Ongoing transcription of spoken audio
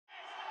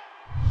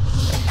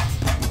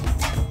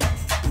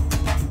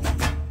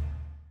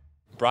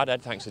Brad,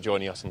 Ed, thanks for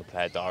joining us on the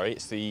Player Diary.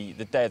 It's the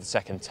day of the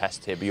second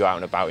test here, but you're out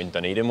and about in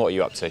Dunedin. What are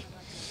you up to?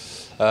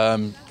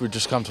 We've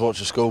just come to watch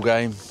a school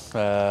game,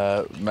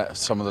 met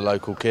some of the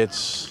local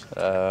kids.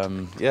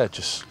 Yeah,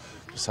 just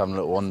having a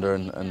little wander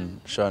and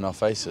showing our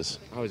faces.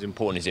 How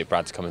important is it,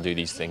 Brad, to come and do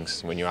these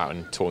things when you're out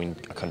and touring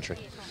a country?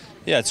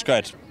 Yeah, it's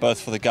great, both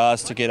for the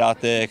guys to get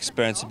out there,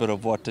 experience a bit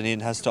of what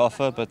Dunedin has to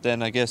offer, but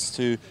then I guess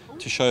to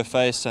show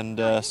face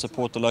and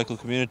support the local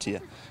community.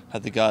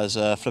 Had the guys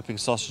flipping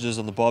sausages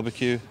on the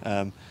barbecue,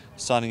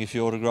 signing a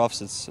few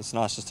autographs. It's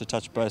nice just to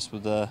touch base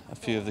with a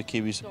few of the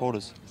Kiwi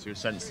supporters. So you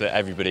sense that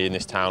everybody in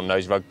this town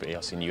knows rugby.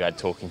 I've seen you had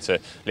talking to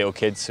little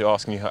kids who are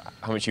asking you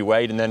how much you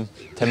weighed, and then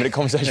 10-minute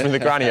conversation with the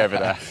granny over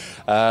there.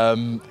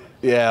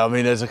 Yeah, I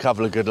mean, there's a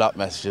couple of good luck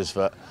messages,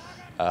 but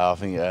I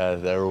think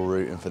they're all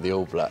rooting for the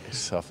All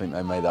Blacks. I think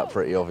they made that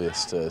pretty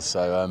obvious to us.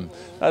 So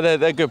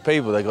they're good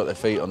people. They've got their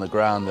feet on the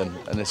ground,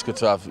 and it's good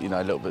to have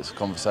a little bits of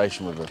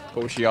conversation with them.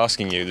 What was she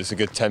asking you? There's a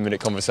good 10-minute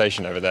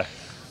conversation over there.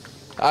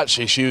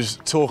 Actually, she was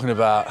talking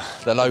about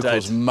the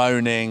locals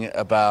moaning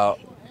about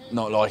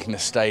not liking the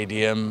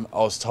stadium. I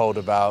was told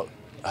about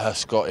her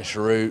Scottish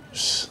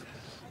roots.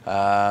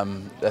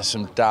 There's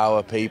some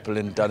dour people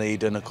in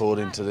Dunedin,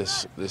 according to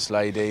this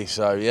lady.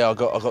 So yeah, I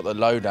got the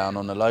lowdown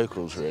on the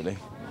locals, really.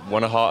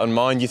 Won a heart and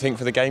mind, you think,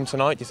 for the game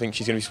tonight? Do you think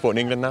she's going to be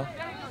supporting England now?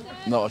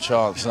 Not a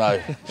chance, no.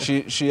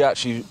 She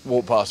actually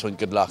walked past, went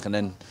good luck, and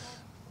then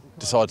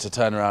decided to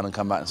turn around and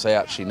come back and say,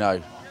 actually,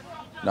 no,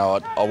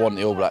 I want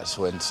the All Blacks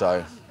to win,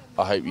 so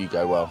I hope you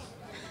go well.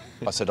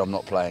 I said, I'm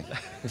not playing.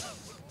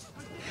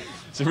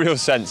 It's a real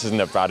sense, isn't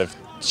it, Brad, of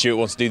Stuart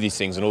wants to do these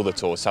things on all the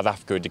tours. South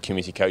Africa did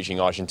community coaching,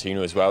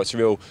 Argentina as well. It's a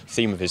real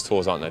theme of his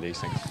tours, aren't they, these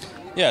things?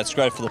 Yeah, it's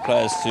great for the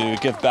players to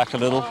give back a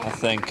little. I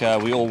think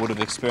we all would have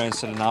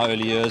experienced it in our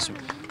early years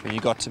when you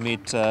got to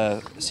meet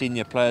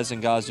senior players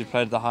and guys who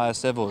played at the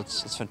highest level.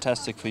 It's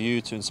fantastic for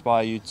you, to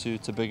inspire you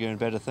to bigger and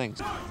better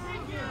things.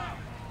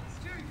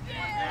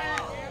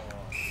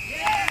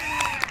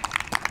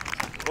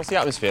 What's the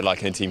atmosphere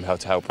like in a team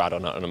to help Brad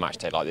on a match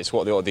day like this?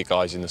 What are the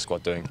guys in the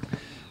squad doing?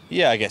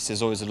 Yeah, I guess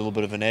there's always a little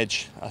bit of an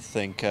edge. I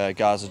think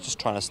guys are just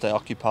trying to stay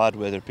occupied,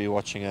 whether it be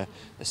watching a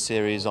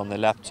series on their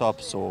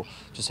laptops or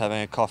just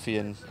having a coffee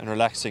and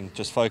relaxing,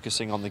 just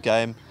focusing on the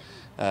game.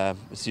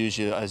 It's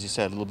usually, as you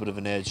said, a little bit of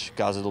an edge.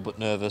 Guys are a little bit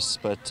nervous,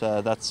 but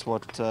that's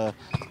what it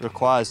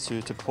requires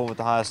to perform at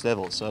the highest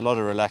level. So a lot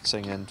of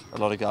relaxing and a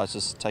lot of guys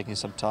just taking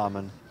some time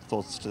and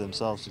thoughts to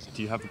themselves.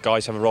 Do you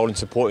guys have a role in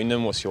supporting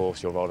them? What's your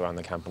role around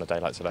the camp on a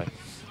day like today?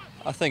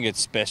 I think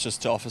it's best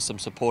just to offer some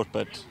support,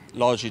 but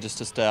largely just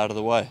to stay out of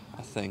the way.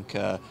 I think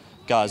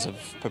guys have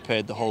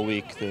prepared the whole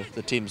week.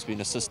 The team's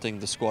been assisting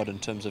the squad in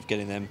terms of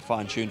getting them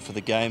fine-tuned for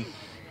the game.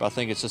 But I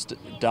think it's just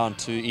down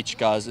to each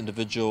guy's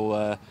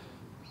individual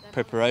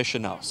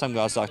preparation now. Some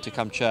guys like to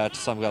come chat,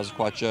 some guys are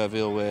quite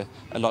jovial, where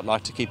a lot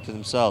like to keep to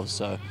themselves.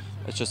 So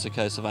it's just a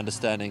case of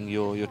understanding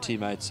your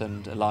teammates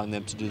and allowing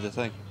them to do their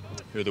thing.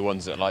 Who are the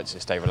ones that like to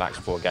stay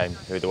relaxed before a game?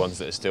 Who are the ones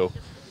that are still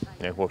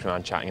walking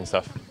around chatting and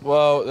stuff?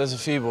 Well, there's a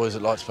few boys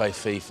that like to play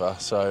FIFA,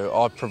 so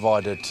I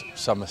provided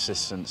some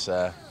assistance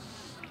there.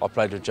 I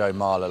played with Joe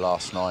Myler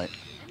last night.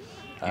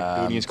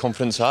 Building his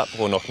confidence up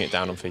or knocking it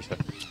down on FIFA?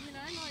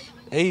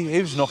 He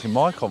was knocking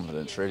my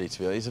confidence, really, to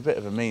be honest. He's a bit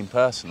of a mean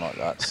person like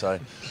that. So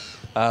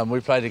we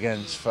played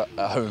against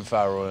Owen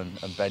Farrell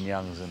and Ben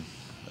Youngs, and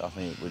I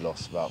think we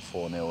lost about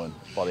 4-0, and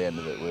by the end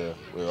of it we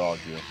were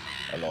arguing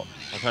a lot.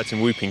 I've heard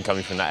some whooping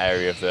coming from that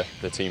area of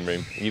the team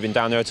room. Have you been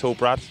down there at all,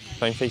 Brad,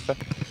 playing FIFA?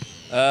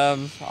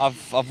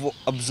 I've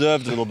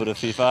observed a little bit of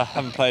FIFA. I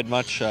haven't played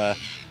much,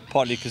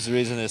 partly because the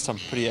reason there's some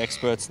pretty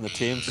experts in the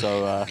team,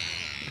 so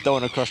don't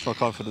want to crush my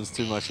confidence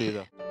too much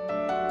either.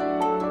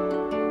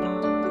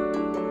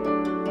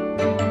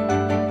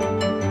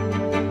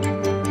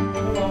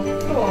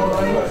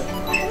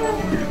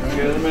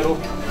 Get in the middle.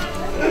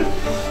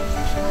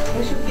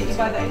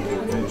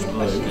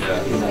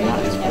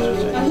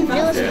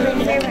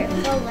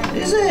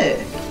 Is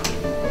it?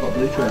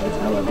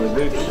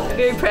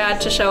 Very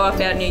proud to show off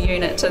our new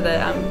unit to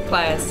the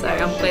players, so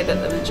I'm glad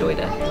that they've enjoyed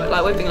it.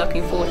 Like, we've been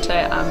looking forward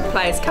to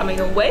players coming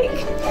all week,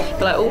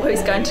 like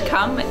who's going to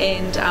come,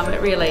 and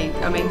it really,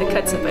 I mean, the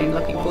kids have been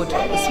looking forward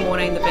to it this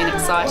morning. They've been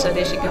excited,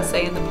 as you can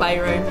see in the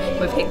playroom.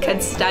 We've had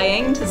kids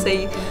staying to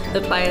see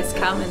the players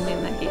come, and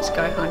then they get to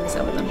go home,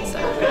 some of them.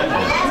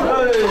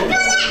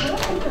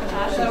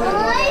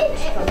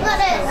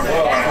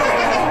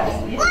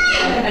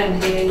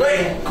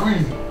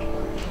 Green.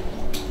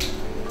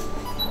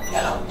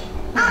 Yellow.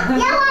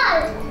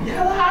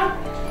 Yellow.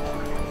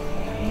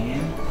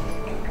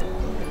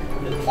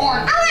 And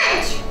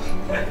orange.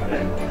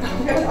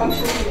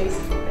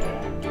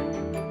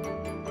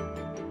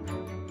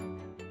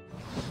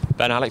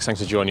 Ben, Alex,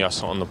 thanks for joining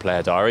us on the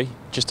Player Diary.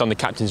 Just on the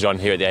captain's run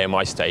here at the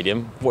AMI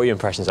Stadium. What are your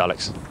impressions,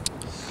 Alex?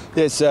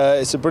 Yeah,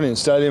 it's a brilliant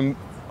stadium.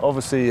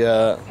 Obviously,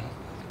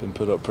 been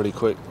put up pretty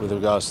quick with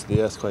regards to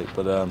the earthquake,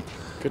 but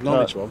good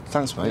knowledge, Rob.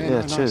 Thanks, mate.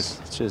 Yeah, cheers.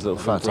 nice. Cheers, little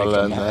fact I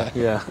learned there.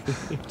 Yeah,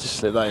 just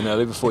slipped that in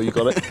early before you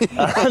got it.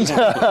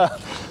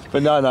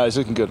 But no, it's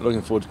looking good.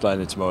 Looking forward to playing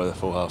it tomorrow with a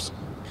full house.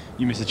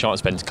 You missed a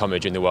chance, Ben, to come here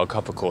during the World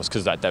Cup, of course,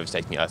 because of that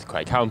devastating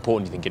earthquake. How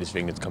important do you think it is for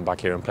England to come back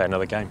here and play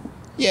another game?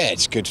 Yeah,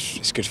 it's good.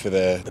 It's good for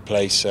the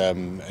place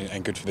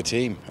and good for the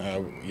team.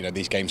 You know,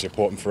 these games are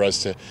important for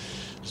us to.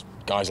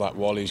 Guys like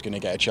Waller, who's going to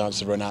get a chance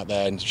to run out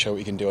there and show what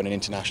he can do on an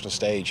international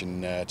stage,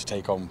 and to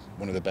take on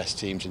one of the best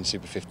teams in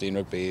Super 15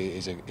 rugby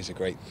is a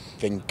great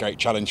thing, great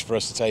challenge for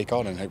us to take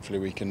on, and hopefully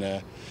we can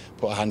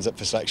put our hands up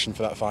for selection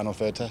for that final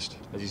third test.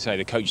 As you say,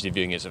 the coaches are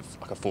viewing it as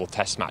like a fourth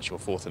test match or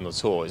fourth in the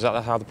tour. Is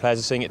that how the players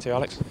are seeing it too,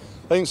 Alex?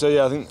 I think so,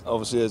 yeah. I think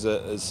obviously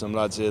there's some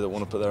lads here that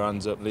want to put their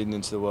hands up leading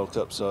into the World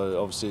Cup,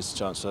 so obviously it's a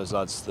chance for those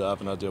lads that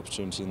haven't had the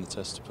opportunity in the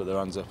test to put their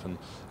hands up, and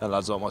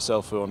lads like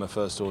myself who are on their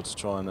first tour to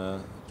try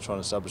and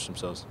establish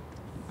themselves.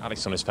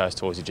 Alex on his first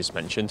tour, as you just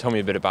mentioned. Tell me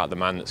a bit about the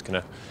man that's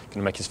going to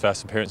make his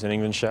first appearance in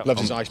England shirt.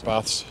 Loves his ice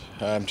baths.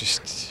 Did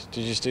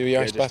you just do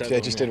your ice bath? Yeah,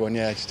 just did one.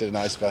 Yeah, just did an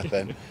ice bath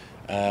then.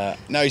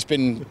 No, he's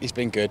been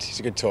good. He's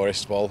a good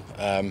tourist, Wall.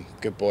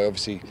 Good boy.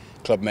 Obviously,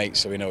 club mate,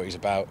 so we know what he's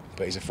about.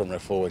 But he's a front row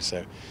forward,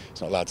 so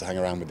he's not allowed to hang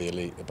around with the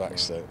elite, the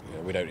backs. So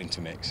we don't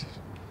intermix.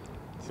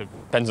 So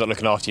Ben's not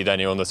looking after you then,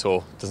 you're on the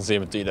tour. Doesn't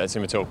seem to do that to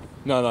him at all.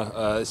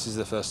 No. This is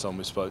the first time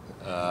we spoke.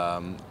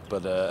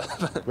 But we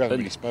haven't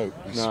really spoke.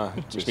 No,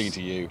 just speaking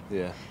to you.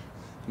 Yeah.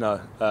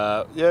 No.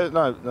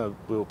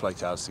 We all play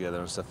cards together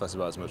and stuff. That's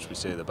about as much as we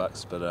see at the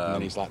backs. But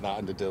and he's like that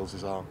under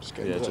Dills' arm.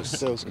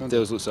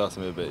 Dills looks after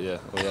me a bit. Yeah,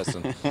 well, he has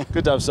done.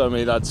 Good to have so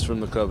many lads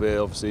from the club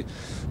here. Obviously,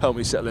 helped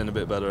me settle in a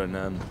bit better,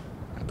 and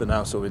but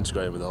now sort of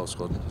integrated with the whole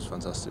squad. It's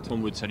fantastic.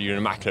 Tom Wood said you're an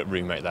immaculate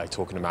roommate there,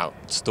 talking about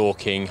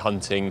stalking,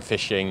 hunting,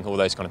 fishing, all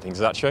those kind of things. Is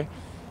that true?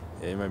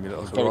 Yeah, he made me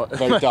look like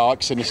very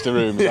dark, sinister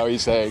room. Is that what you're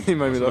saying? He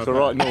made me look a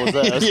right nose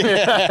there.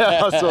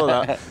 Yeah. I saw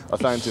that. I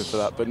thanked him for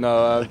that. But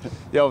no,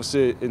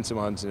 obviously into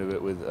my hunting a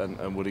bit with,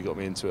 and Woody got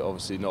me into it.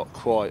 Obviously not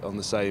quite on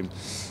the same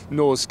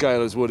Norse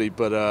scale as Woody,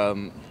 but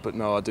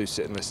no, I do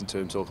sit and listen to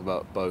him talk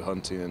about bow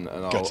hunting and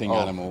gutting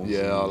animals.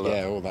 Yeah, all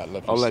that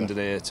lovely I'll stuff. lend an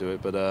ear to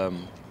it,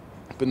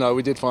 but no,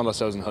 we did find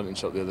ourselves in a hunting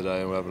shop the other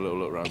day, and we'll have a little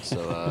look around.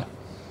 So.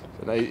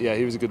 Yeah,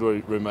 he was a good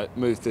roommate.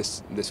 Moved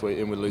this week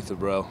in with Luther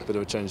Burrell. Bit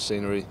of a change of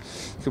scenery.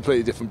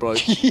 Completely different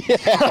bloke.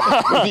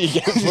 Yeah, you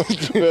get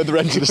further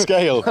end of the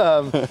scale.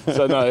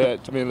 So no, yeah,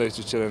 me and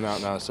Luther chilling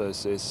out now. So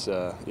it's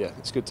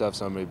good to have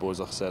so many boys,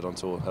 like I said, on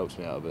tour. Helps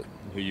me out a bit.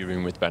 Who are you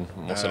rooming with, Ben?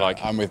 What's it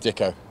like? I'm with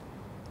Dicko.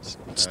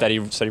 Steady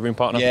room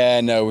partner?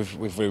 Yeah, no,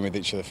 we've roomed with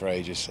each other for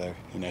ages. So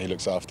he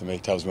looks after me,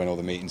 tells me when all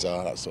the meetings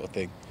are, that sort of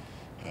thing.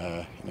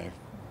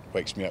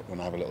 Wakes me up when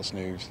I have a little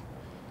snooze.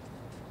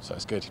 So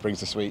it's good. He brings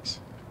the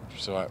sweets.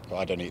 So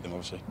I don't eat them,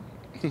 obviously.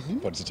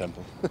 Body's a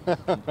temple.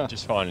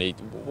 Just finally,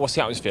 what's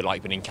the atmosphere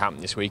like being in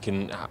camp this week,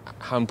 and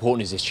how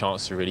important is this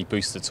chance to really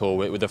boost the tour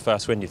with the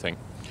first win, do you think?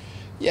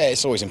 Yeah,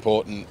 it's always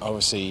important.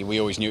 Obviously, we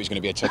always knew it was going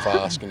to be a tough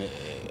ask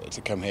to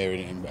come here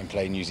and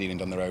play New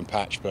Zealand on their own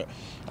patch, but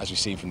as we've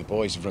seen from the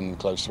boys, we've run them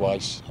close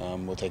twice.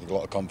 We'll take a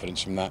lot of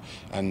confidence from that,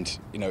 and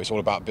it's all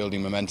about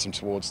building momentum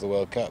towards the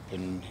World Cup,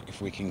 and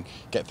if we can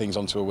get things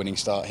onto a winning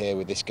start here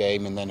with this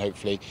game, and then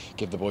hopefully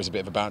give the boys a bit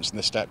of a bounce in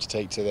the step to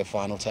take to their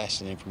final test,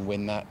 and if we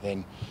win that,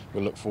 then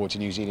we'll look forward to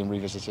New Zealand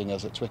revisiting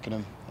us at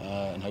Twickenham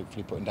and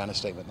hopefully putting down a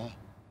statement there.